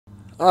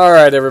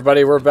Alright,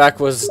 everybody, we're back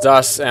with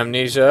Das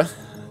Amnesia.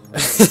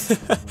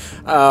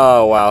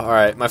 Oh, wow.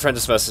 Alright, my friend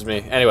just messaged me.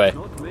 Anyway.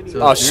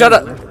 Oh, shut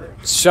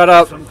up! Shut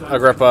up,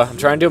 Agrippa. I'm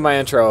trying to do my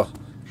intro.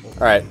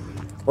 Alright.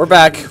 We're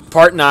back.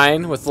 Part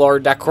 9 with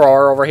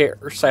LordDecror over here.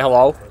 Say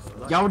hello.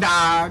 Yo,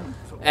 dog!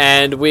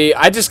 And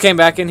I just came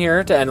back in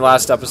here to end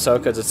last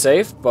episode because it's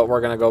safe, but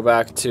we're going to go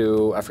back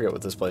to, I forget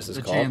what this place is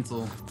called. The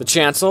Chancel. The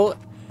Chancel.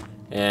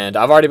 And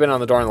I've already been on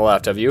the door on the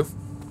left, have you?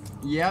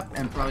 Yep,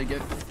 and probably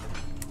get...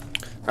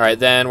 Alright,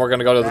 then we're going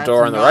to go to the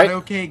door on the right.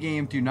 Okay,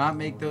 game. Do not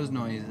make those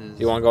noises.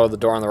 You want to go to the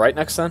door on the right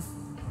next then?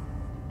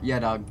 Yeah,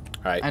 dog.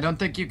 Alright. I don't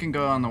think you can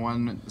go on the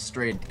one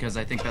straight, because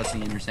I think that's the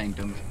inner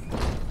sanctum.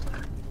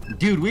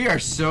 Dude, we are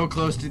so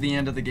close to the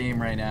end of the game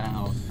right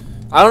now.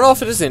 I don't know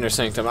if it is the inner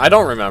sanctum. I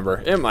don't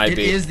remember. It might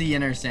be. It is the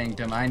inner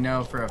sanctum. I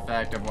know for a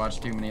fact. I've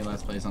watched too many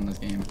Let's Plays on this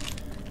game.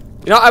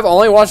 You know, I've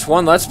only watched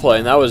one Let's Play,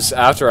 and that was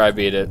after I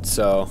beat it,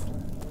 so...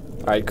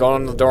 Alright, go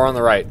on the door on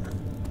the right.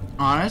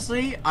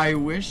 Honestly, I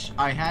wish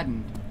I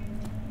hadn't.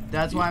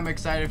 That's why I'm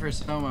excited for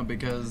Soma,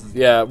 because...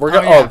 Yeah, we're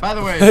going... yeah, by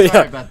the way, sorry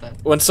yeah. about that.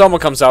 When Soma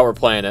comes out, we're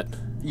playing it.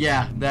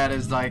 Yeah, that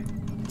is like...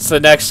 It's the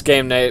next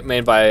game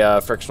made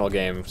by Frictional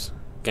Gaming.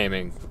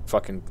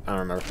 Fucking... I don't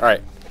remember.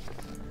 Alright.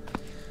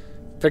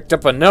 Picked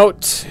up a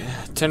note.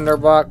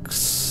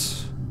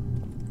 Tinderbox.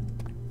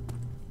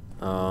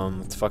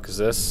 What the fuck is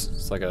this?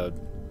 It's like a...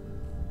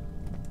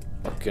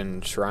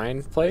 fucking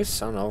shrine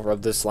place? I don't know.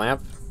 Rub this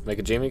lamp. Make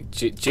a genie.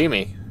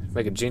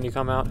 Make a genie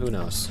come out? Who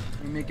knows?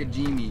 We make a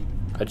genie.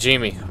 A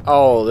genie.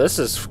 Oh, this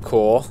is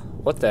cool.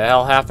 What the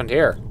hell happened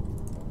here?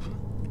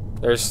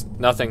 There's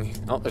nothing.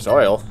 Oh, there's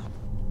oil.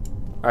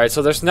 Alright,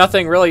 so there's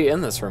nothing really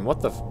in this room.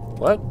 What the...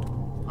 what?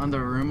 On the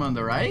room on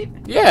the right?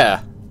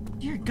 Yeah.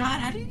 Dear God,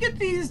 how do you get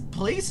these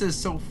places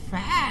so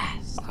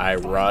fast? I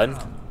run.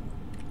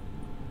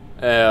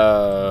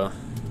 I'm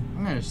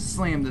gonna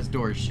slam this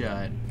door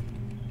shut.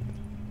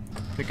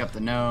 Pick up the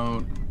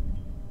note.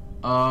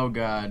 Oh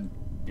God.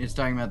 It's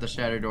talking about the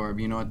shattered orb.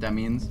 You know what that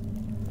means?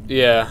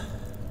 Yeah.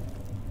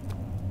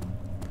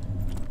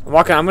 I'm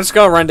walking. I'm just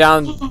gonna run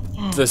down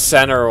the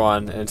center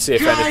one and see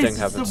if anything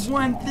happens. It's the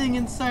one thing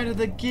inside of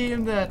the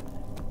game that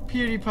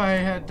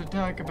PewDiePie had to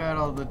talk about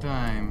all the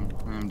time.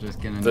 I'm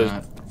just gonna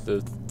not.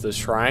 The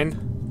shrine?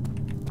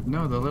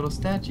 No, the little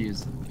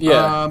statues.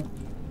 Yeah.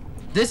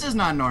 This is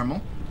not normal.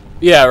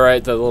 Yeah,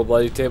 right. The little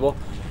bloody table.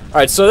 All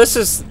right. So this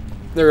is.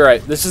 They're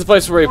right. This is the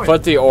place where we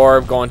put the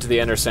orb, go into the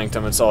inner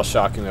sanctum. It's all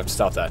shocking. We have to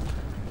stop that.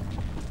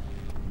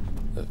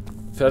 The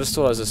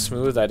pedestal has a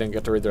smooth. I didn't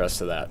get to read the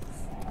rest of that.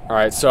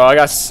 Alright, so I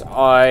guess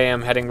I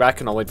am heading back,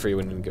 and I'll wait for you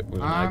when you get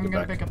back. I'm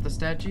gonna pick up the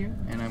statue,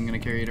 and I'm gonna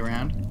carry it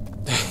around.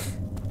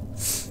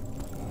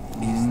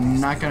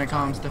 Not gonna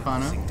call him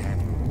Stefano.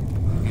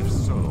 If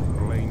so,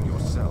 blame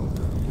yourself.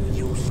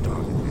 You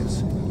started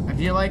this. I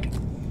feel like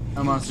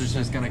a monster's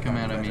just gonna come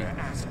out of me.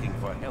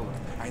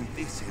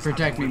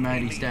 Protect me,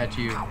 mighty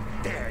statue.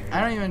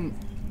 I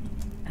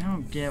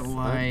don't get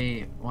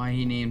why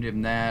he named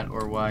him that,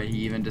 or why he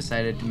even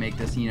decided to make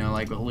this, you know,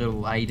 like a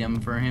little item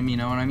for him, you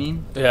know what I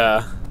mean?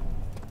 Yeah.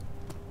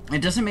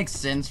 It doesn't make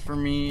sense for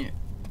me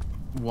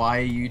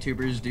why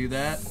YouTubers do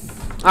that.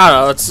 I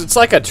don't know, it's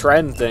like a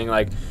trend thing,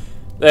 like,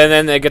 and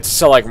then they get to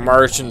sell like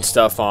merch and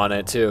stuff on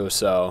it too,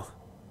 so.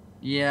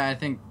 Yeah, I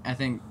think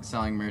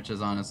selling merch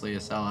is honestly a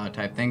sellout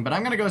type thing, but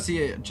I'm gonna go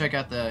check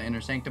out the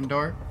inner sanctum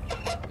door.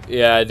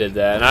 Yeah, I did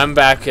that, and I'm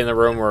back in the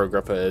room where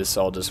Agrippa is,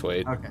 so I'll just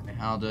wait. Okay,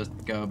 I'll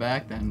just go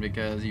back then,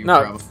 because you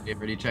probably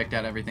already checked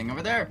out everything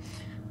over there.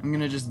 I'm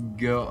gonna just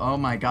go. Oh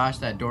my gosh,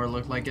 that door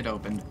looked like it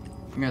opened.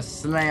 I'm gonna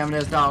slam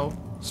this door.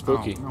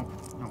 Spooky. Oh,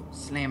 no,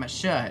 slam it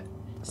shut.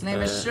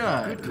 Slam it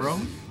shut, bro.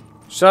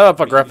 Shut up,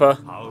 Agrippa.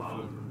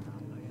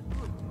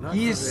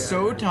 He is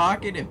so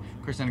talkative.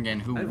 Of course, then again,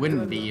 who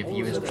wouldn't be if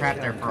he was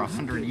trapped there for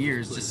 100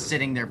 years, just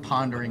sitting there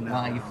pondering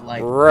life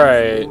like...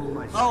 Right.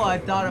 Oh,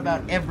 I've thought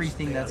about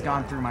everything that's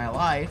gone through my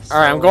life. So...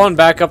 Alright, I'm going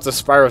back up the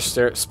spiral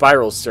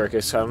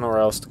staircase. I don't know where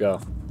else to go.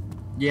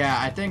 Yeah,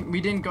 I think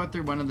we didn't go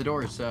through one of the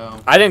doors, so...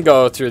 I didn't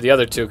go through the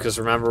other two, because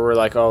remember, we're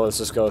like, oh, let's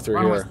just go through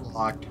one here. was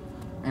locked,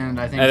 and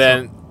I think... And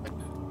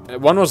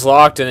then, one was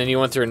locked, and then you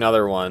went through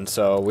another one,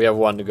 so we have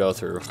one to go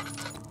through.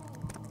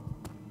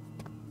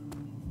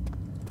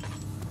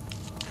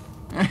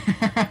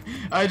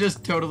 I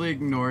just totally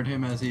ignored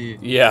him as he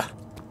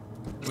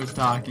was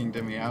talking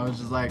to me. I was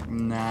just like,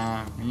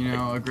 nah, you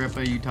know,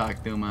 Agrippa, you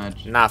talk too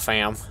much. Nah,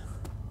 fam.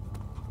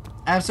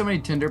 I have so many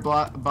tinder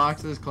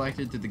boxes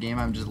collected through the game,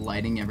 I'm just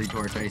lighting every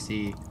torch I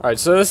see. Alright,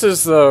 so this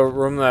is the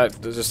room that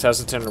just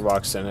has a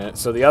tinderbox in it.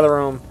 So the other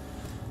room,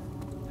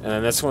 and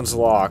then this one's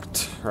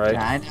locked, right?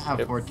 Yeah, I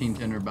have 14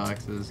 tinder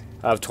boxes.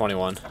 I have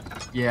 21.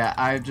 Yeah,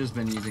 I've just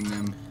been using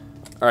them.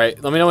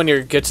 Alright, let me know when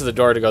you get to the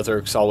door to go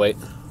through, because I'll wait.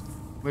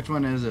 Which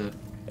one is it?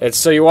 It's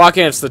so you walk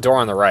in, it's the door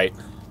on the right.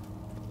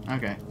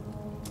 Okay.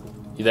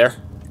 You there?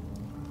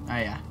 Oh,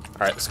 yeah.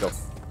 Alright, let's go.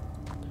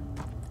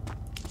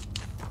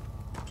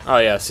 Oh,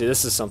 yeah, see,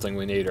 this is something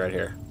we need right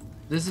here.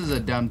 This is a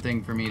dumb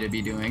thing for me to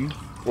be doing.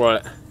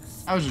 What?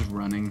 I was just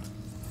running.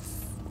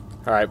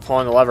 Alright,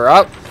 pulling the lever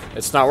up.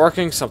 It's not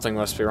working. Something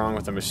must be wrong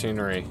with the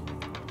machinery.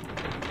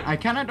 I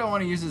kind of don't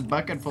want to use this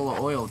bucket full of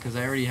oil because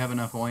I already have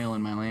enough oil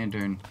in my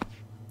lantern.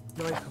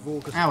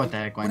 Ah, what the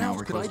heck? Why not?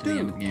 We're close to the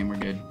end of the game. We're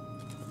good.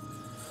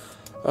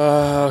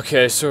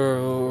 Okay,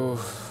 so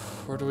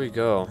where do we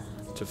go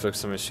to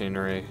fix the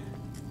machinery?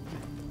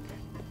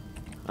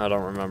 I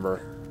don't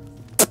remember.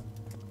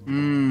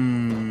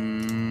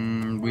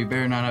 We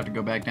better not have to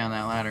go back down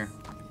that ladder.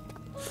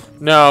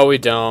 No, we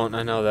don't.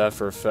 I know that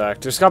for a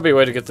fact. There's gotta be a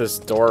way to get this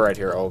door right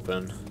here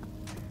open.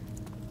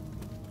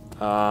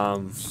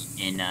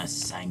 Inner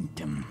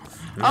sanctum.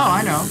 Oh,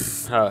 I know.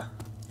 Huh.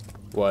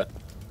 What?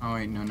 Oh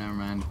wait, no, never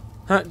mind.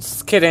 Huh,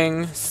 just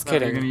kidding. Just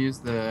kidding. You're gonna use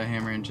the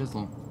hammer and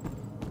chisel.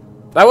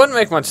 That wouldn't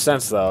make much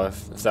sense though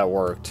if that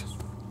worked.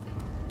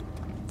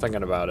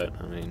 Thinking about it,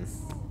 I mean.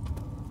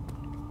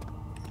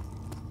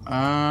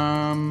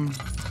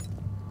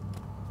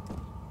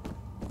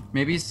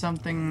 Maybe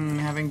something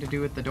having to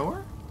do with the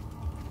door?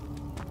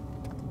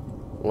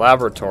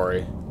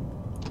 Laboratory.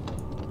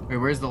 Wait,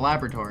 where's the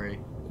laboratory?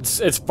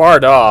 It's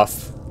barred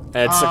off, and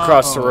it's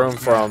across the room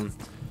okay. from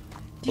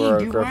where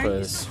Dude, Agrippa why are you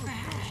is. so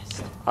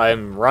fast?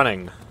 I'm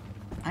running.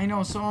 I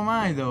know, so am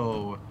I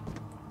though.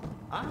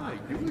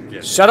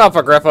 Shut up,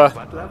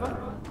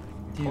 Agrippa.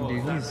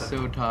 Dude, he's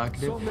so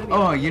talkative.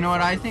 Oh, you know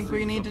what I think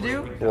we need to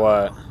do?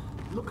 What?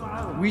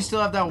 We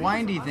still have that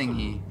windy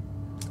thingy.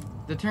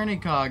 The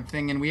turnicog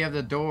thing, and we have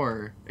the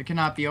door. It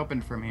cannot be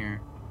opened from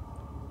here.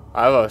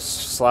 I have a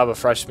slab of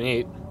fresh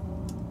meat.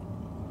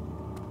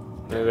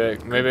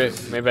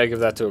 Maybe I give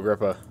that to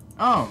Agrippa.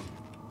 Oh,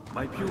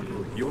 My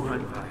pupil,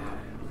 Johann,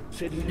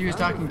 said he was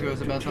talking to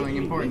us about something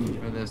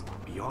important for this.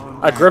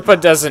 Agrippa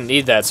doesn't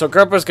need that, so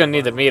Agrippa's gonna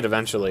need the meat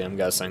eventually, I'm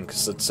guessing,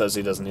 because it says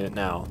he doesn't need it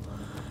now.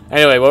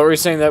 Anyway, what were you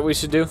saying that we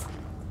should do?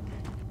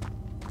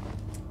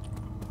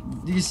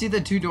 Do you see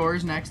the two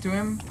doors next to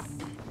him?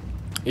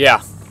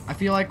 Yeah. I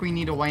feel like we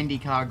need a windy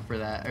cog for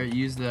that, or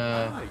use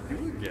the...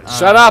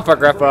 Shut up,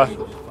 Agrippa.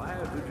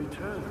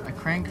 a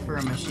crank for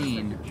a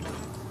machine.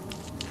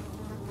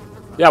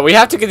 Yeah, we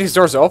have to get these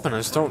doors open. I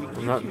just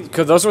don't...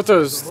 Because those are what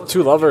those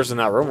two levers in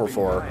that room were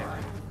for.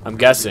 I'm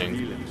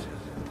guessing.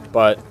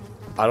 But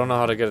I don't know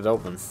how to get it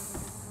open.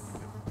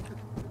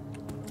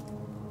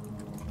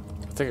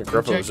 I think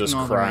Agrippa was just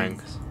crying.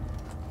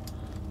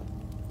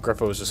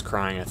 Agrippa was just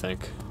crying, I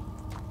think.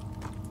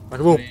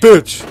 Like a little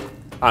bitch!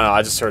 I don't know,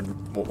 I just heard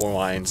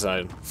lines.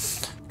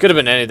 Could have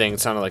been anything. It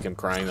sounded like him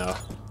crying, though.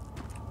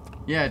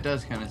 Yeah, it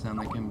does kind of sound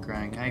like him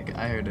crying.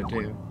 I heard it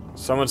too.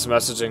 Someone's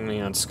messaging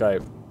me on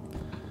Skype.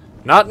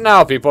 Not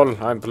now, people.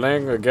 I'm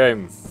playing a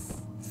game.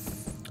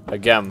 A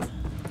game.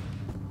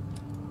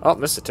 Oh,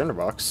 missed a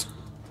tinderbox.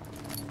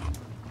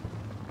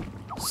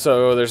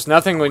 So, there's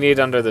nothing we need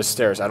under the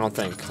stairs, I don't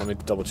think. Let me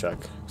double check.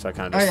 So I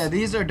kind of Oh yeah,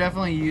 these are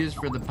definitely used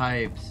for the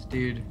pipes,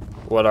 dude.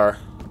 What are?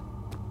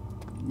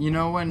 You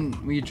know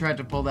when we tried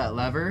to pull that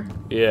lever?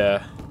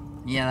 Yeah.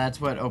 Yeah, that's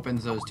what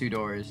opens those two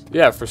doors.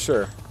 Yeah, for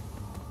sure.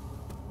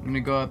 I'm gonna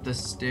go up the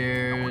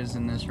stairs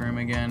in this room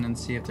again and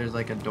see if there's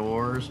like a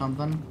door or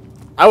something.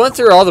 I went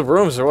through all the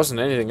rooms. There wasn't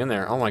anything in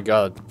there. Oh my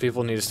god.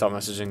 People need to stop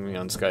messaging me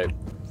on Skype.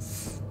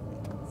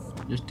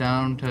 Just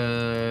down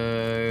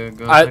to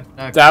go.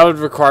 That would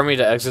require me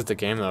to exit the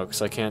game though,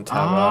 because I can't tab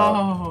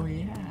out. Oh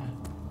yeah.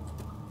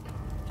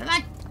 They're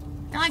like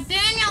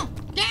Daniel,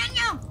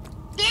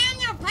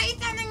 play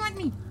something with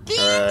me.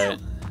 Daniel.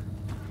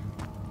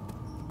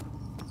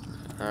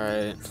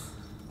 Alright.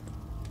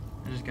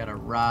 I just got a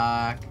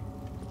rock.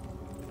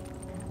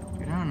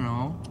 Dude, I don't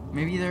know.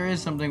 Maybe there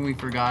is something we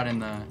forgot in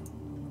the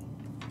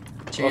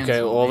chancel.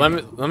 Okay, well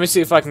let me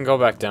see if I can go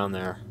back down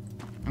there.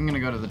 I'm gonna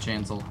go to the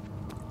chancel.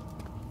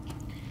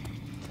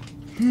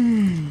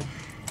 The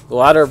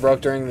ladder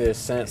broke during the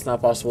ascent. It's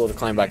not possible to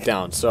climb back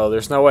down, so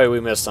there's no way we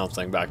missed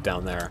something back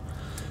down there.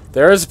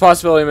 There is a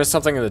possibility we missed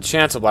something in the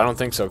chancel, but I don't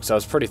think so, because I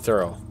was pretty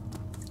thorough.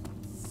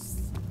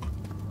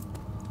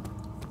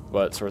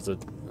 But sort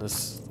of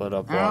this lit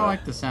up. I don't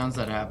like the sounds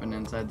that happen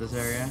inside this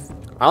area.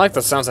 I don't like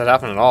the sounds that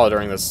happen at all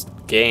during this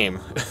game.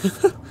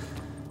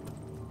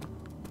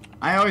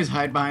 I always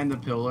hide behind the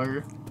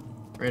pillar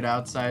right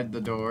outside the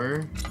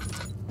door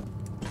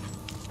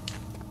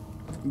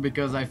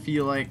because I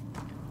feel like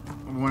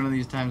one of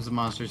these times the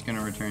monster's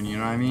gonna return, you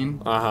know what I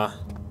mean? Uh-huh.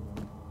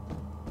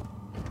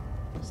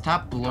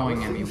 Stop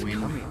blowing at me,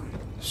 wind.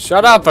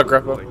 Shut up,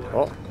 Agrippa.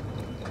 Oh.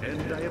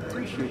 And I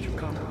appreciate you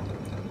coming.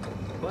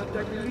 But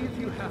I believe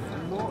you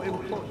have more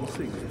important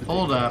things to do.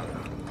 Hold up.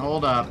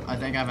 Hold up. I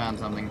think I found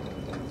something.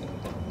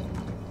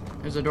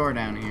 There's a door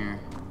down here.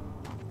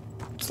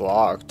 It's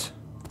locked.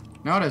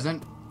 No, it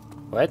isn't.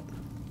 What?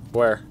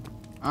 Where?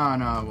 Oh,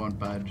 no, it won't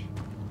budge.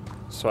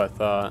 That's what I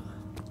thought.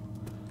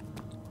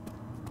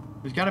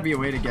 There's gotta be a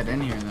way to get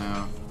in here,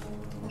 though.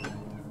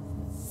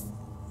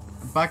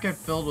 A bucket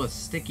filled with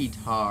sticky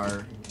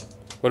tar.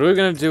 What are we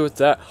gonna do with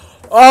that?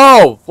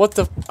 Oh! What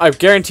the? I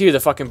guarantee you the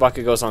fucking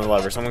bucket goes on the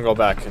levers. I'm gonna go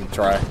back and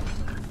try.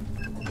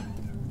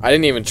 I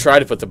didn't even try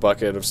to put the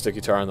bucket of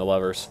sticky tar on the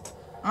levers.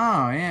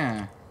 Oh,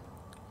 yeah.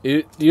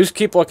 You just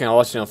keep looking. I'll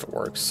let you know if it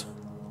works.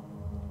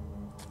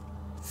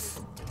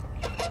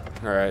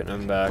 Alright,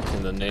 I'm back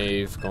in the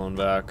nave. Going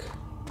back.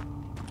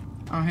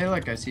 Oh, hey,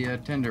 look, I see a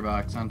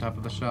tinderbox on top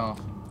of the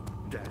shelf.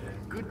 Daddy,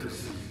 good to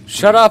see you.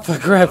 Shut up,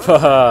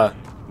 Agrippa.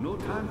 No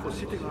time for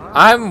sitting around.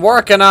 I'm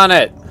working on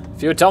it.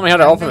 If you would tell me how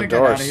to open the I'm gonna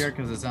get out doors. of here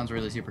because it sounds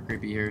really super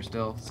creepy here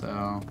still. So.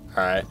 All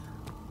right.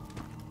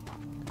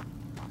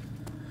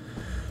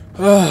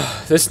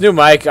 This new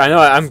mic, I know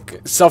I'm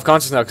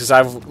self-conscious now because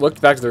I've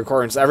looked back to the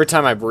recordings. Every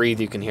time I breathe,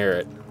 you can hear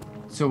it.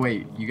 So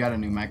wait, you got a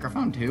new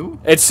microphone too?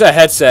 It's a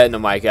headset and a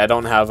mic. I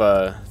don't have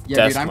a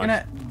desk dude,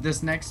 mic.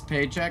 this next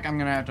paycheck, I'm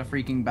gonna have to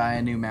freaking buy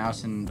a new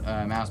mouse and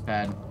mouse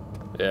pad.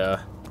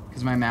 Yeah.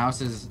 Because my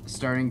mouse is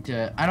starting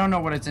to, I don't know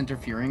what it's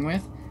interfering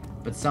with,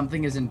 but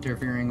something is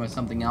interfering with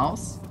something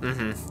else.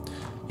 Mm-hmm.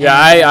 Yeah,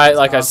 I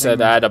like I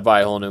said, I had to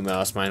buy a whole new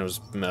mouse. Mine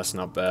was messing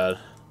up bad.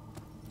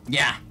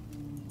 Yeah.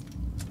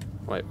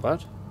 Wait,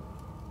 what?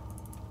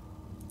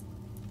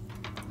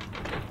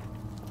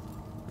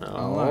 No.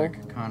 Oh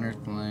look, Connor's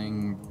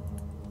playing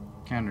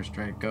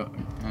Counter-Strike. Go.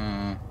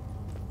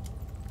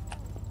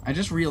 I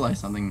just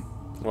realized something.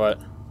 What?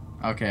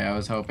 Okay, I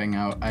was hoping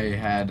I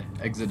had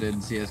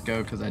exited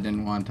CS:GO because I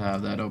didn't want to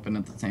have that open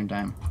at the same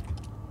time.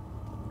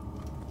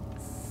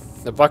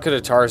 The bucket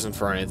of tar isn't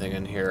for anything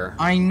in here.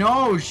 I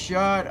know.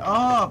 Shut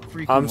up,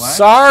 freaking. I'm what?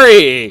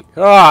 sorry.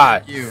 Ah.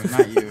 Not you,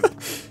 not you.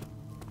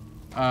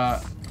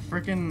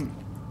 Freaking.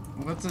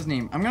 What's his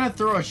name? I'm gonna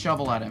throw a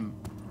shovel at him.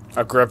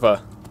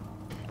 Agrippa.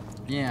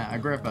 Yeah,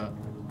 Agrippa.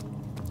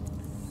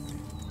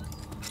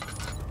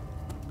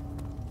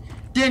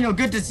 Daniel,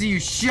 good to see you.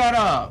 Shut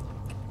up.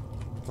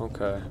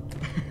 Okay.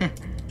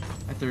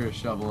 I threw a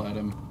shovel at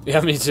him.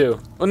 Yeah, me too.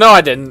 Well, no,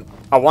 I didn't.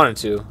 I wanted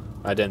to.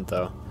 I didn't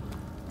though.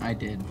 I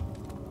did.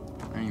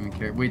 I don't even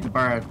care. Wait,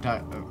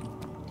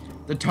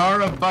 the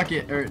tar of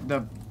bucket or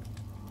the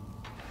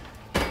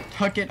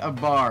tucket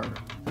of bar.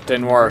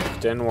 Didn't work.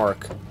 Didn't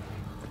work.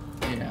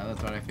 Yeah,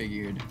 that's what I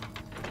figured.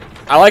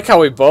 I like how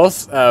we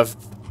both have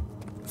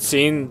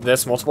seen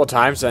this multiple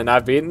times and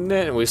not beaten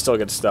it, and we still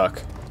get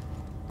stuck.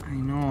 I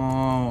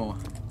know.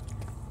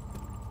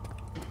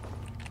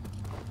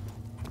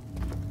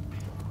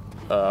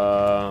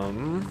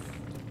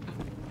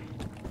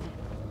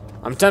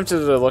 I'm tempted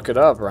to look it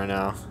up right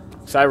now,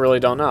 because I really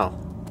don't know.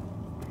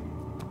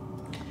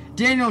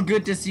 Daniel,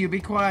 good to see you. Be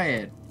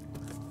quiet.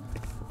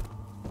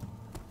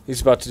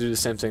 He's about to do the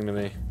same thing to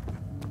me.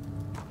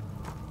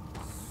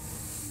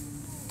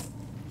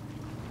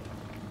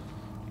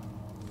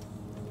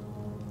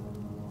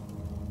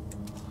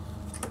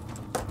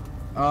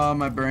 Oh,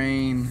 my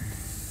brain.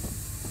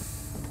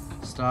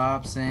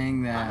 Stop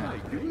saying that.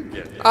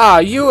 Ah,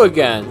 you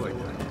again.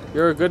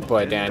 You're a good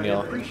boy,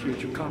 Daniel. Appreciate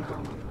your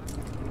company.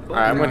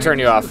 Alright, I'm gonna turn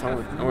you off.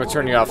 I'm gonna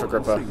turn you off,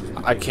 Agrippa.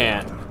 I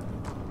can't.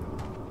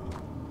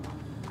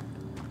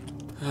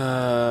 Alright,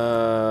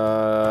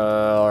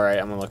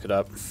 I'm gonna look it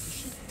up.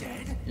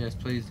 Yes,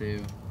 please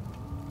do.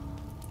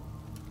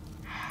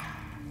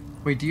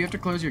 Wait, do you have to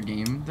close your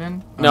game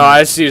then? No,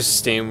 I just use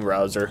Steam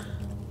browser.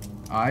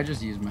 Oh, I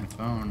just used my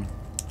phone.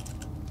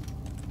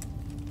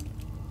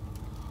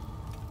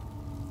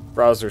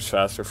 Browser's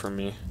faster for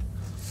me.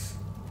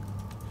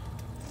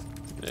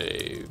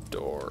 Nave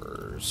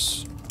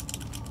doors.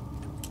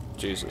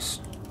 Jesus.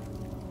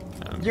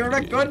 You're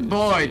a good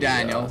boy,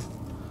 Daniel.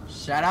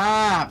 Shut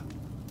up.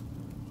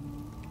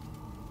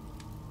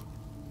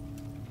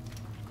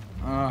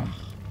 Ugh.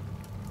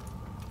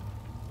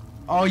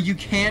 Oh, you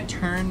can't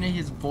turn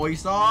his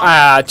voice off?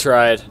 Ah, I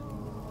tried.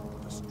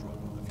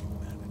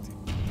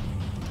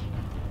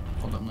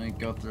 Hold on, let me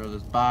go throw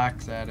this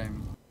box at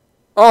him.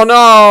 Oh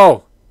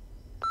no!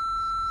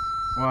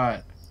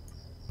 What?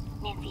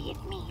 Nancy,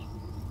 it's me.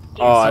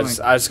 Oh, I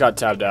just got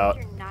tabbed out.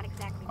 You're not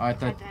exactly Oh, I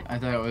thought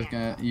present. it was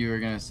you were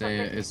gonna say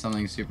it's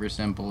something super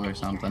simple or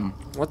something.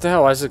 What the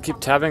hell? Why does it keep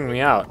tabbing me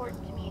out?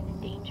 Important to me is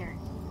in danger.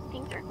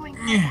 Things are going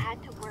from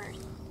bad to worse.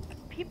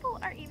 People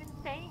are even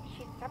saying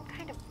she's some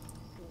kind of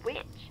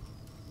witch.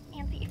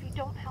 Nancy, if you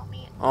don't help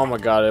me, Oh my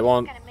god, it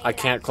won't. I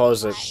can't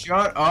close it.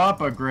 Shut up,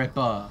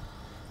 Agrippa.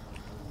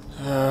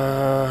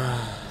 I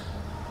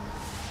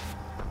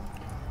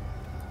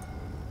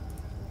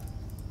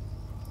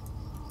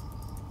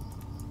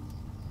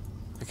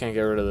can't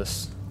get rid of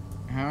this.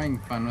 I'm having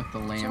fun with the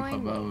lamp Join me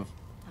above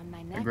on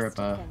my next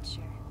Agrippa.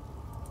 adventure.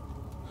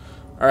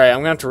 Alright, I'm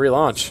gonna have to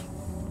relaunch.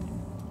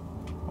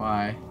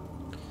 Why?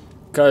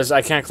 Because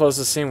I can't close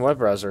the Steam web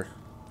browser.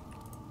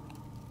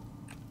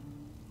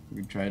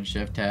 You tried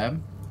shift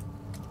tab?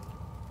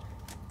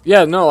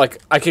 Yeah, no,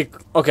 like, I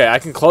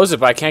can close it,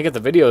 but I can't get the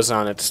videos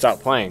on it to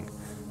stop playing.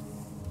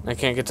 I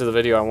can't get to the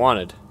video I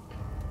wanted.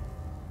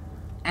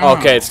 Oh.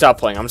 Okay, it stopped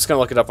playing. I'm just gonna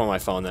look it up on my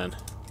phone then.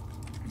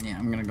 Yeah,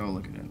 I'm gonna go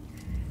look at it.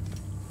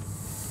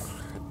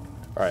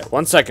 Alright,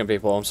 1 second,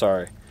 people. I'm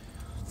sorry.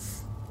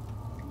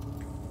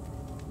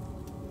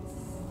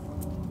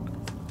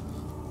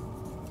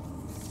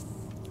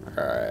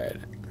 Alright.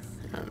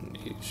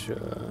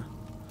 Amnesia.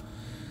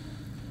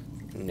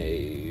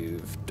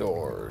 Nave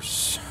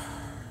doors.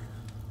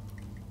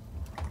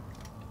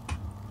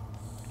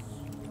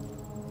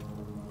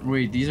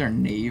 Wait, these are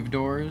nave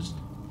doors?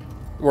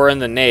 We're in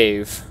the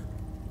nave.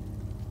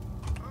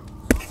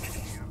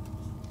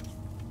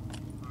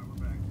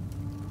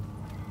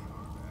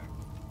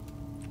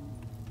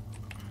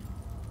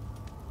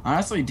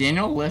 Honestly,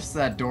 Daniel lifts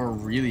that door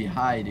really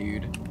high,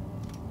 dude.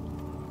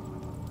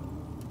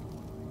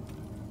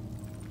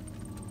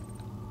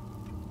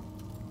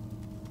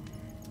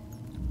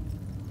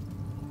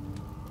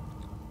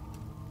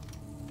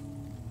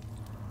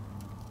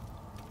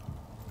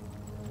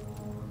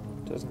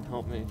 Doesn't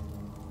help me.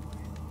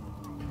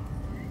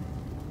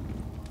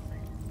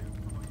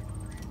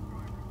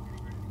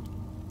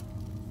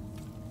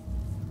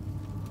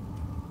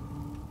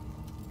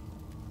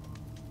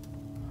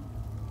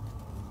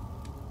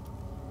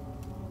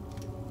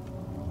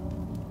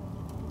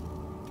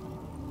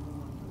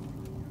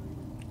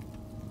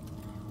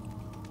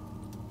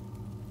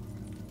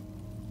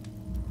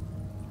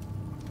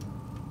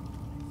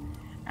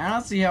 I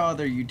don't see how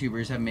other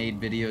YouTubers have made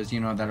videos, you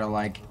know, that are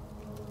like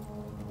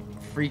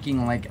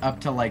freaking like up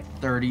to like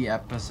 30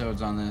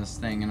 episodes on this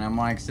thing, and I'm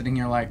like sitting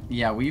here like,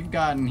 yeah, we've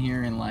gotten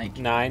here in like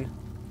 9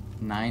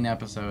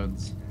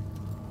 episodes.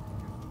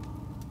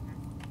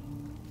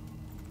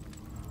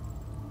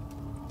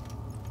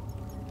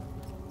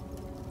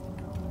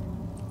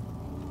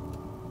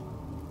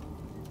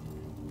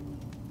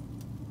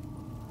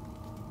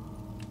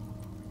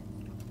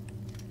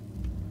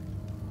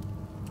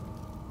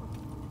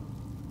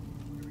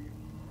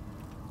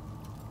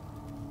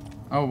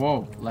 Oh,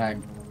 whoa,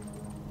 lag.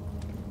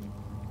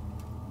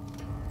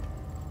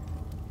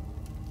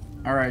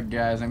 Alright,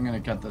 guys, I'm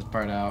gonna cut this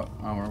part out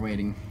while we're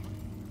waiting.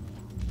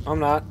 I'm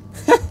not.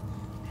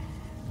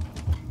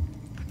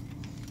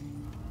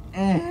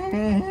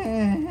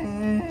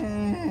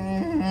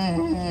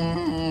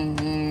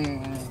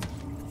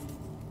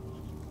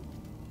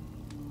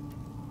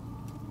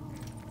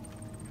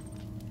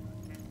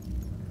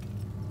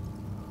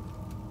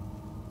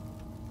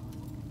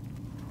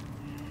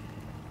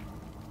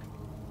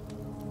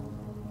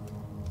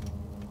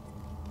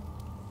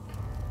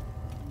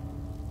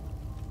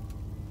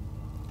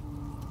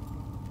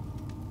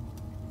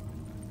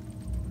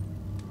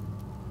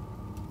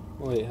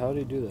 Wait, how did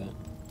he do that?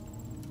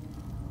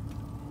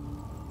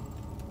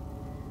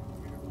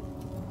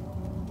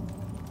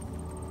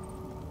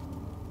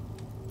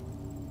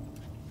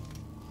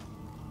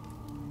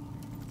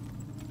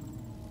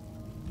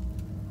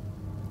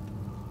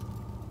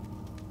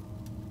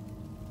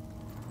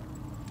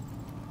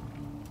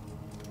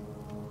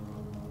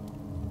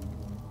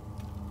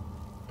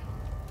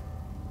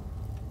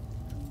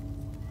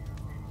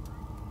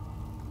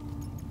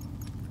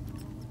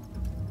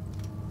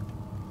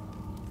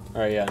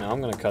 Alright, yeah, now I'm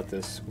gonna cut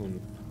this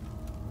one.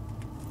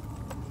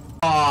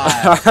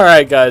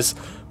 Alright, guys,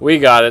 we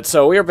got it.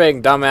 So we were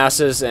being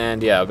dumbasses,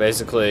 and yeah,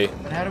 basically.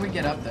 How do we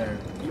get up there?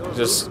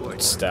 Just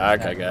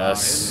stack, I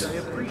guess. I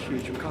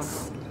appreciate your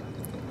comment,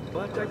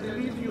 but I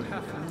believe you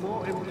have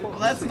more important. Well,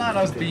 that's not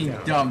us being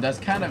dumb. That's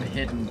kind of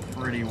hidden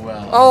pretty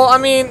well. Oh, I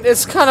mean,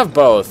 it's kind of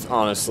both,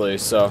 honestly.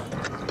 So,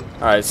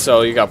 alright,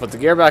 so you got to put the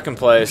gear back in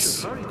place.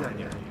 Sorry,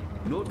 Daniel.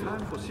 No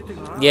time for sitting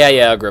around.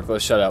 Yeah, Agrippa,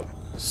 shut up.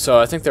 So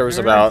I think there was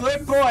about.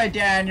 Good boy,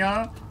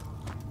 Daniel.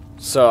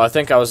 So I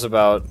think I was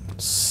about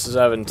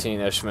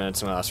 17-ish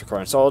minutes in my last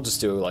recording. So I'll just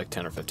do like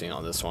 10 or 15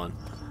 on this one.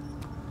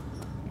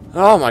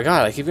 Oh my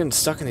god, I keep getting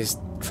stuck in these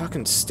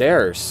fucking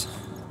stairs.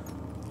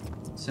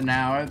 So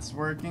now it's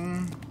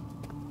working.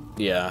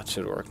 Yeah, it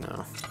should work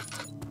now.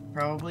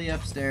 Probably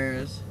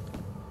upstairs.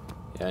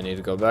 Yeah, I need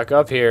to go back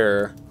up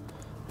here.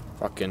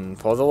 Fucking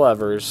pull the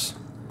levers.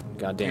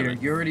 God damn it.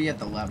 You're already at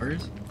the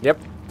levers? Yep.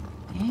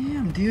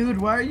 Damn, dude,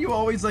 why are you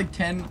always like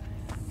 10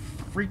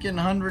 freaking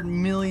 100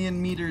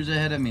 million meters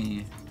ahead of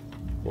me?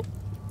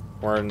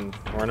 We're in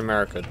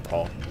America,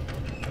 Paul.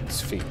 It's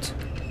feet.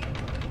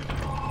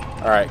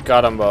 Alright,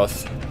 got them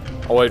both.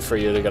 I'll wait for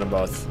you to get them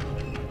both.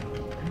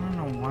 I don't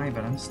know why,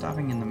 but I'm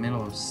stopping in the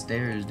middle of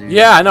stairs, dude.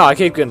 Yeah, I know, I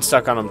keep getting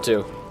stuck on them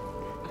too.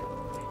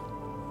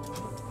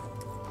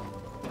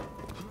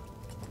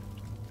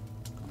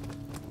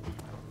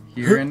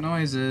 Hearing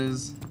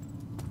noises.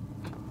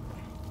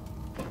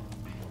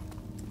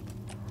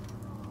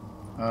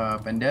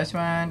 Open this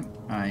one.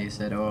 I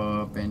said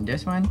open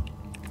this one.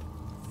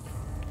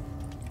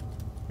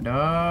 And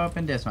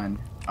open this one.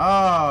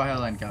 Oh,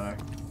 Helen Keller.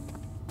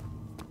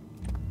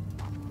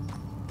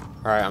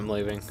 Alright, I'm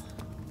leaving.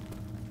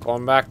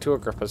 Going back to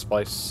Agrippa's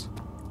place.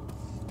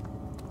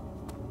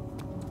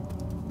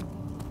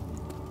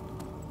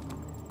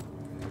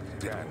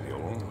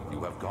 Daniel,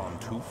 you have gone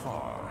too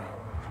far.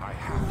 I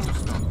have to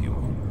stop you.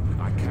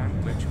 I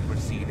can't let you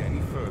proceed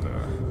any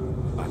further.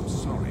 I'm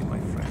sorry,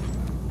 my friend.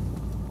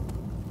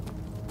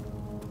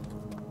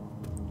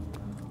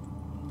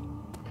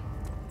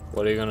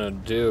 What are you gonna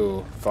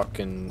do,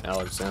 fucking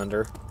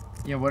Alexander?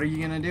 Yeah, what are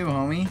you gonna do,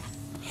 homie?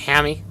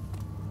 Hammy.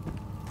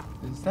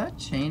 Is that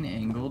chain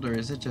angled or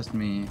is it just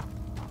me?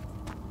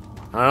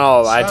 I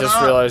don't know, I Shut just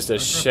up. realized a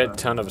shit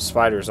ton of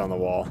spiders on the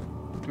wall.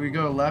 Do we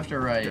go left or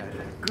right?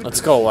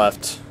 Let's go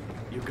left.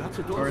 You got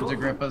the door Towards open.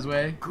 Agrippa's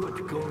way?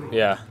 Good going.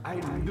 Yeah. I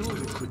knew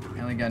you could.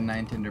 I only got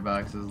 9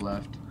 tinderboxes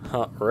left.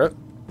 Huh, rip.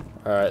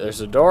 Alright, there's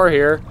a door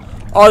here.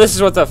 Oh, this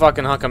is what the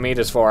fucking hunk of meat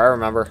is for, I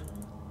remember.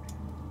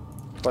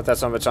 Put that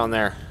son of a bitch on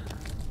there.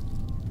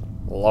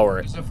 Lower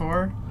it. What's it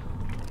for?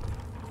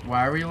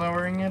 Why are we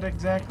lowering it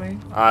exactly?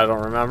 I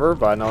don't remember,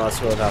 but I know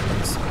that's what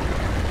happens.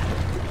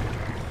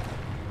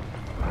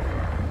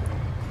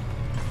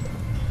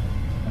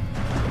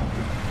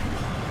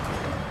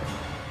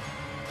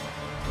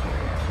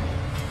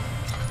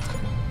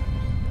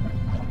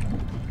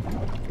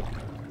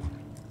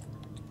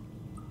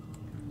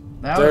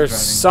 That was There's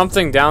driving.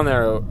 something down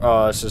there.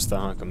 Oh, it's just a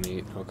hunk of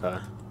meat. Okay.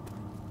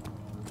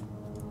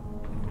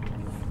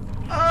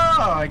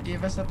 Oh, it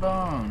gave us a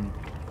bone.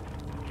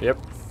 Yep.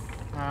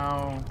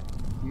 How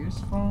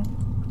useful?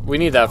 We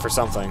need that for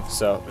something.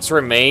 So it's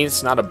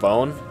remains, not a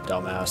bone.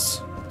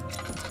 Dumbass.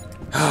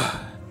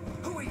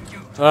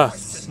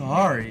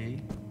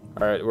 Sorry.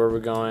 All right, where are we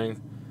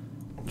going?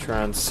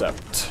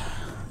 Transept.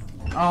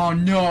 Oh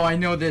no, I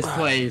know this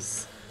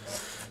place.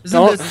 Isn't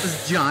Don't-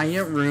 this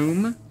giant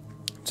room?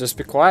 Just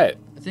be quiet.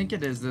 I think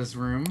it is this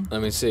room.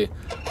 Let me see.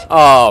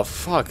 Oh,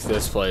 fuck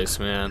this place,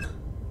 man.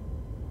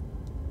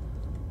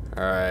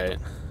 Alright.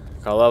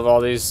 I love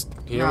all these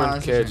human this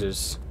is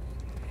cages.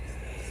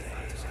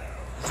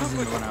 This isn't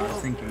the one I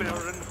was thinking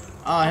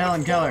of. Oh,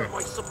 Helen Keller.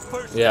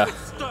 Yeah.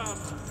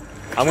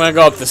 I'm gonna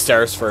go up the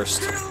stairs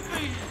first.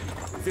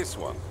 This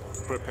one.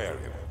 Prepare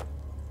him.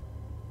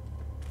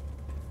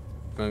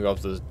 I'm gonna go up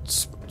the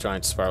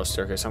giant spiral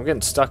staircase. I'm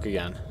getting stuck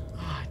again.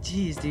 Oh,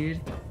 jeez,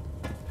 dude.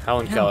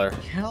 Helen Keller.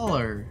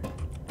 Keller.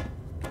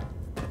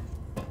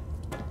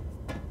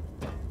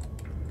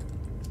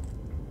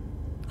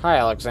 Hi,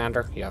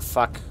 Alexander. Yeah,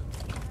 fuck.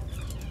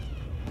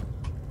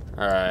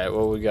 Alright,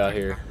 what we got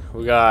here?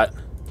 We got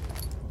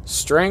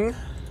string.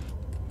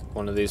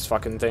 One of these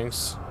fucking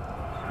things.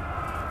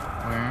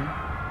 Where?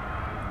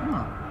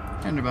 Oh,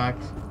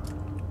 tinderbox.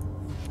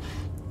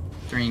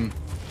 String.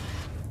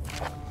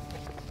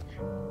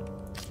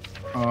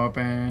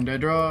 Open the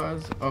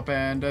drawers.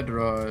 Open the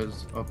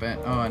drawers. Open.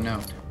 Oh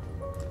no.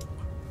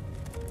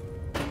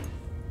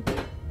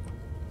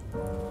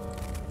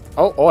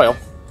 Oh, oil.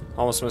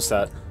 Almost missed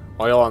that.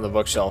 Oil on the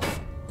bookshelf.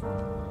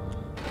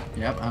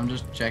 Yep, I'm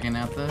just checking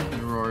out the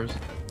drawers.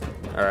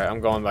 Alright,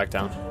 I'm going back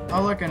down.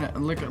 Oh, look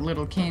at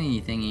little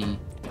canny thingy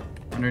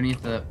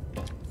underneath the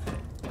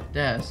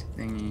desk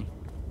thingy.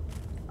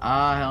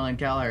 Ah, Helen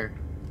Keller.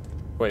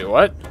 Wait,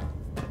 what?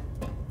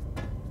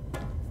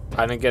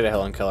 I didn't get a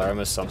Helen Keller. I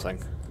missed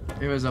something.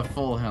 It was a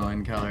full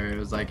Helen Keller. It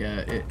was like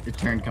it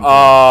turned complete.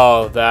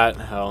 Oh, that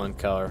Helen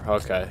Keller.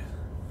 Okay.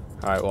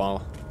 Alright,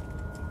 well.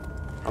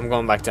 I'm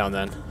going back down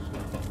then.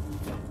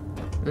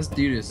 This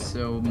dude is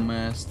so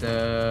messed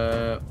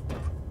up.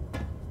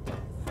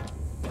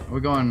 We're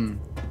going.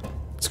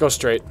 Let's go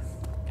straight.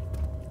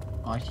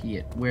 Oh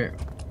shit! Where?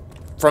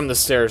 From the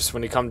stairs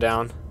when you come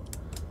down.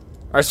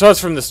 Alright, so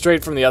it's from the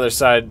straight from the other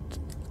side.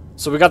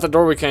 So we got the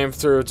door we came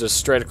through, just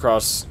straight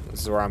across.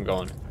 This is where I'm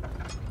going.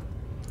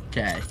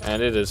 Okay.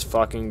 And it is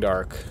fucking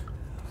dark.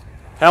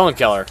 Helen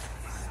Keller.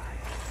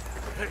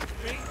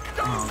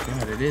 Oh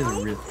god, it is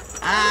a real.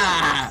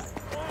 Ah!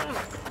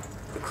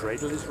 The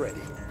cradle is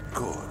ready.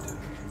 Good.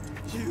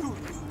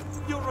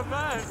 You're a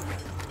man.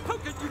 How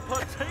can you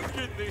partake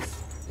in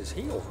this? Is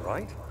he all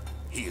right?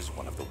 He is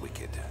one of the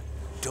wicked.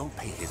 Don't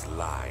pay his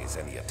lies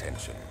any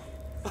attention.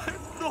 I'm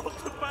not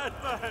a bad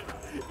man.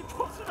 It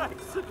was an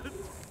accident.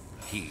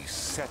 He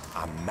set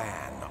a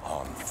man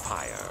on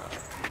fire.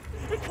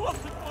 It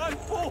wasn't my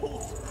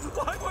fault.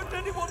 Why won't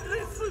anyone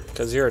listen?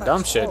 Because you're a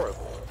dumb shit.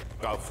 Horrible.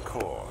 Of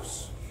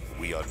course.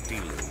 We are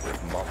dealing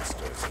with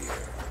monsters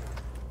here.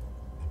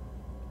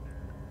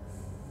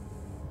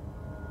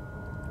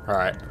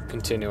 Alright,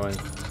 continuing.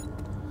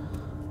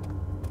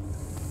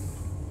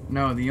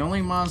 No, the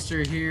only monster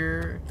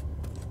here,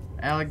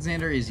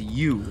 Alexander, is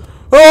you.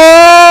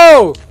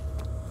 Oh!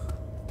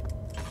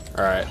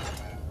 Alright.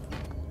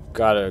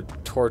 Got a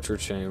torture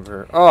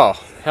chamber. Oh,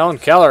 Helen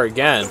Keller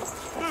again.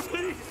 No,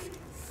 please.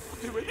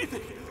 Do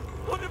anything.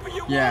 Whatever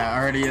you Yeah,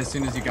 already as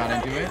soon as you got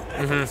into it.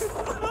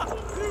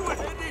 want. Do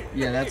anything.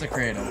 Yeah, that's a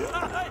cradle.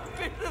 I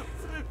didn't.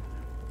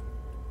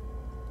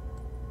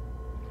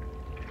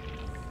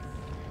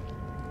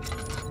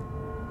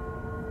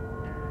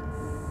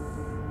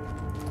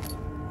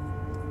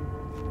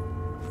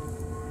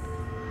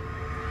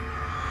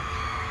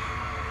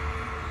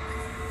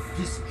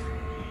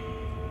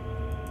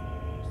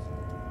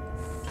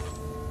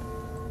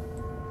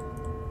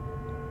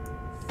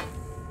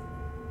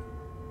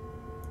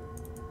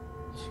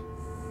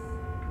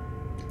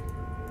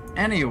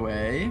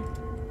 Anyway,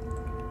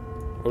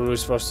 What are we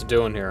supposed to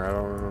do in here? I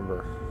don't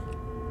remember.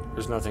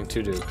 There's nothing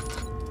to do.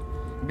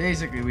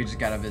 basically we just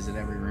gotta visit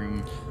every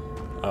room.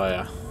 Oh,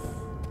 yeah.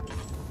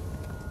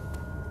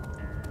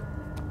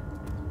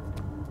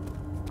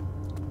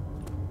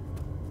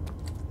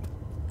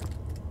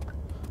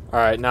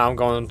 Alright, now I'm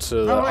going to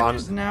the... Oh, look,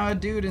 there's now a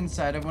dude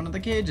inside of one of the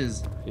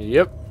cages.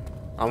 Yep.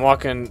 I'm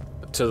walking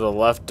to the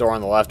left door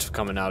on the left,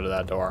 coming out of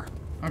that door.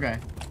 Okay.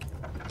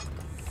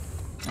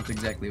 That's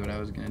exactly what I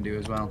was gonna do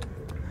as well.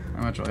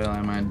 How much oil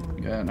am I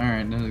got?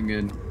 Alright, this is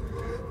good.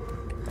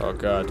 Oh,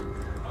 God.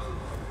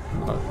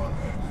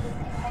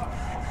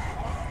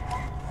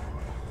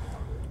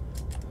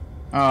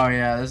 Oh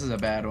yeah, this is a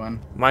bad one.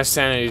 My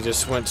sanity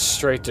just went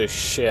straight to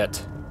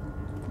shit.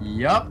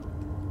 Yup.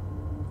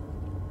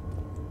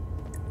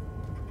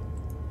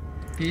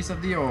 Piece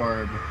of the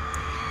orb.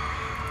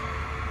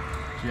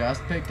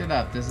 Just picked it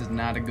up. This is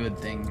not a good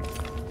thing.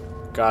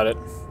 Got it.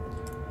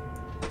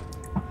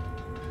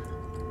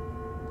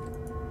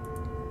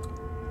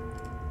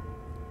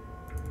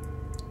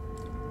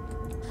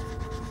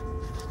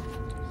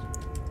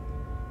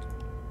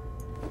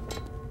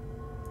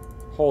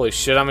 Holy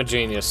shit, I'm a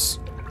genius.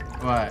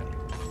 What?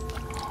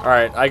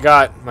 Alright, I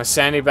got my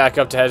sanity back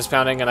up to heads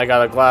pounding, and I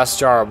got a glass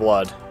jar of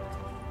blood.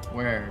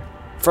 Where?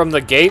 From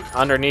the gate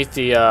underneath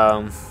the,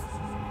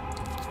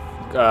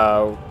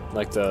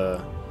 like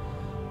the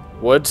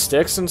wood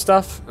sticks and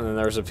stuff. And then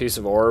there's a piece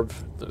of orb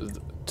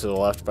to the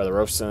left by the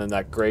ropes, and then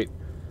that grate,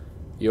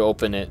 you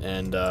open it,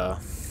 and,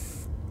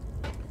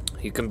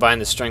 you combine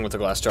the string with the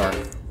glass jar.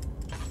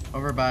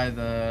 Over by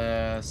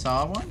the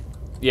saw one?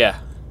 Yeah.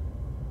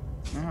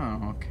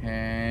 Oh,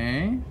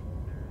 okay.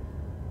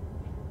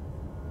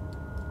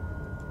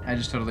 I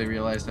just totally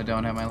realized I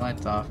don't have my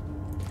lights off.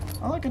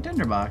 Oh, look, a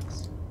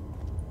tinderbox.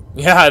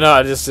 Yeah, I know,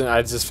 I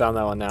just found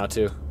that one now,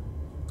 too.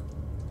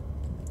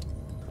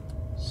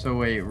 So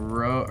wait,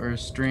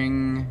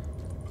 string,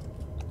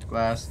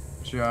 glass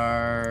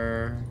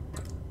jar.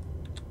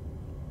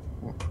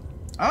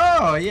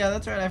 Oh, yeah,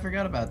 that's right, I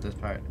forgot about this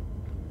part.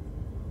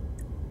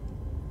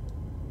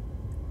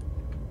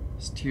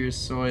 This tear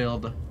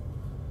soiled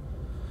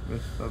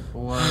with the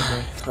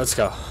blood. Let's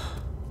go.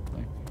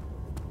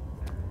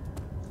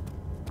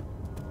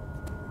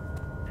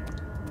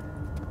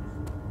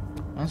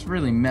 That's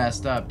really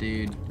messed up,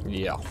 dude.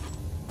 Yeah.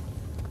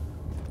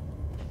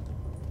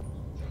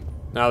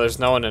 Now there's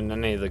no one in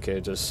any of the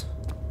cages.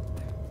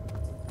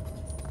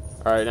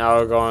 Alright, now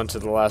we'll go into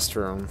the last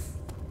room.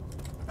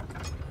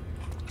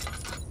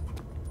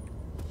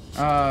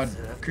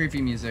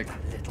 Creepy music.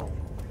 Little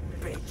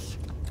bitch.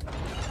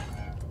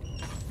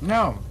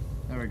 No!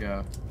 There we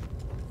go.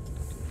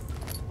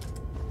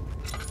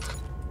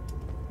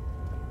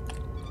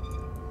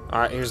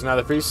 Alright, here's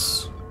another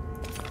piece.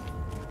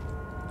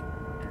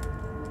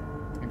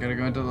 I gotta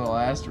go into the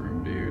last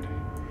room, dude.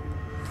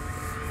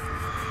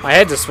 My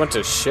head just went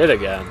to shit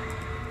again.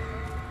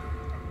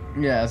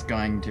 Yeah, it's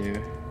going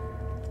to.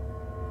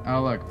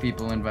 Oh look,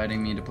 people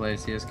inviting me to play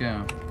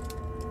CSGO.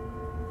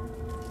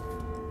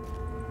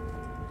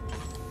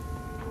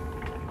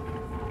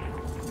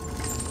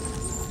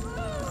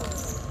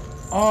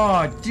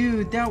 Oh,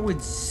 dude, that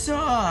would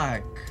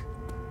suck.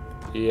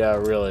 Yeah,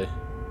 really.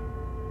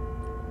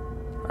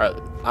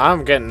 Alright,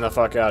 I'm getting the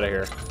fuck out of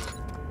here.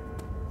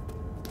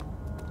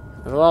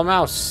 A little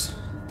mouse.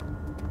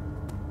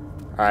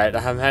 Alright,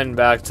 I'm heading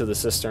back to the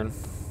cistern.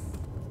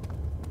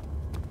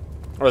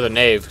 Or the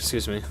nave,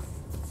 excuse me.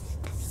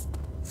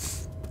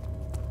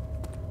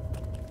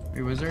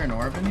 Wait, was there an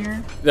orb in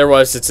here? There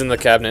was, it's in the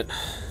cabinet.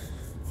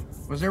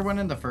 Was there one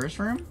in the first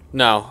room?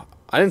 No,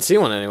 I didn't see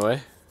one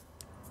anyway.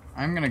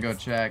 I'm gonna go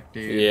check,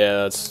 dude.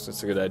 Yeah,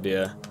 that's a good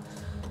idea.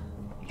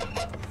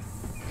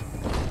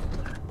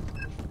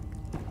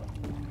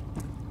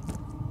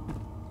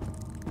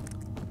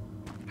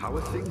 How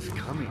are things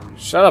coming?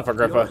 Shut up,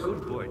 You're a Agrippa.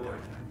 good boy, Doctor.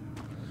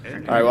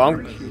 And Alright,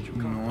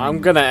 well,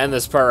 I'm gonna end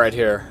this part right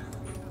here.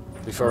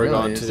 Before we go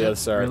on to Is the it other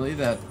side. Really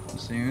that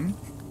soon?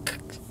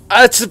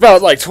 It's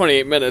about like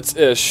 28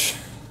 minutes-ish.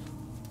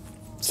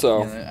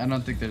 So. Yeah, I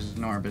don't think there's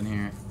an orb in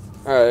here.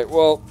 Alright,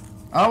 well.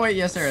 Oh wait,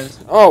 yes there is.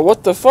 Oh,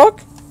 what the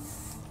fuck?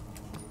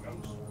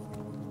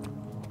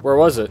 Where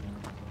was it?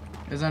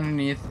 It's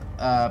underneath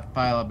a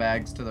pile of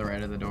bags to the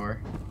right of the door.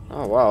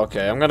 Oh, wow,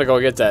 okay. I'm gonna go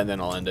get that and then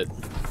I'll end it.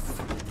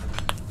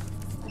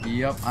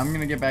 Yep, I'm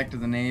gonna get back to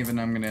the nave and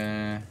I'm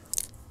gonna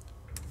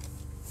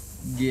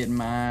get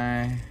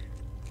my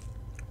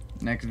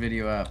next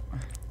video up.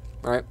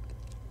 Alright.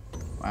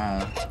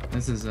 Wow,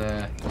 this is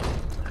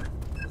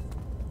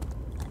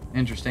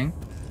interesting.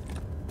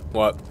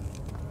 What?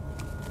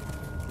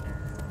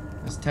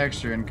 This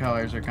texture and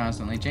colors are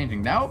constantly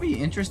changing. That would be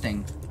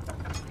interesting,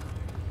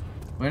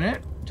 wouldn't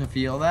it? To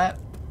feel that?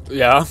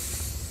 Yeah.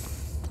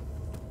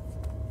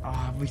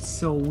 Oh, it'd be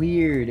so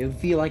weird. It would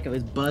feel like it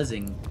was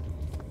buzzing.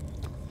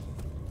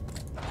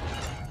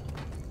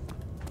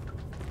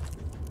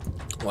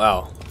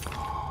 Wow.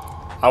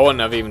 I wouldn't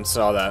have even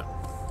saw that.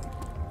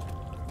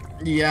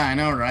 Yeah, I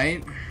know,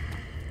 right?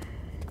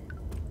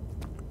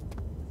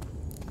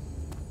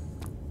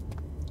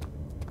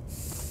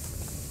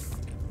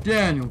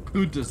 Daniel,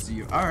 good to see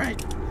you.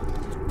 Alright.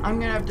 I'm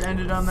gonna have to end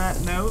it on that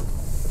note.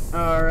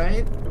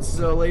 Alright.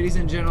 So, ladies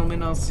and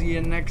gentlemen, I'll see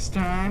you next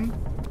time.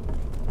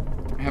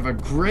 Have a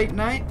great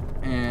night.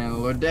 And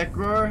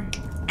LordDecror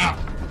out.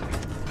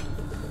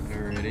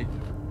 Alrighty.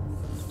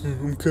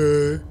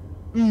 Okay.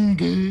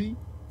 Okay.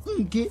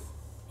 Okay.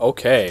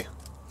 Okay.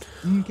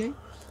 Okay.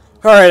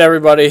 Alright,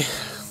 everybody.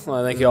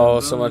 Well, thank you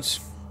all so much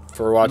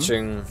for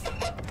watching.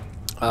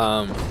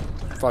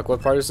 Fuck,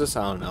 what part is this?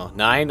 I don't know.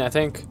 9, I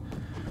think?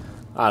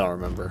 I don't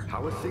remember.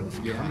 How are things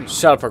coming?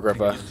 Shut up,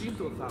 Agrippa. Seem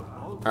to have found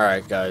all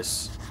Alright,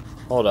 guys.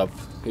 Hold up.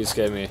 He just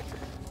gave me.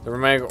 The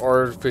remaining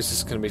order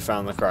pieces can be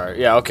found in the car.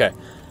 Yeah, okay.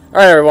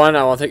 Alright, everyone.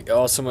 I want to thank you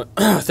all so much.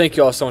 Thank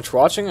you all so much for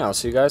watching. I'll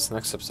see you guys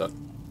next episode.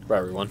 Bye,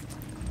 everyone.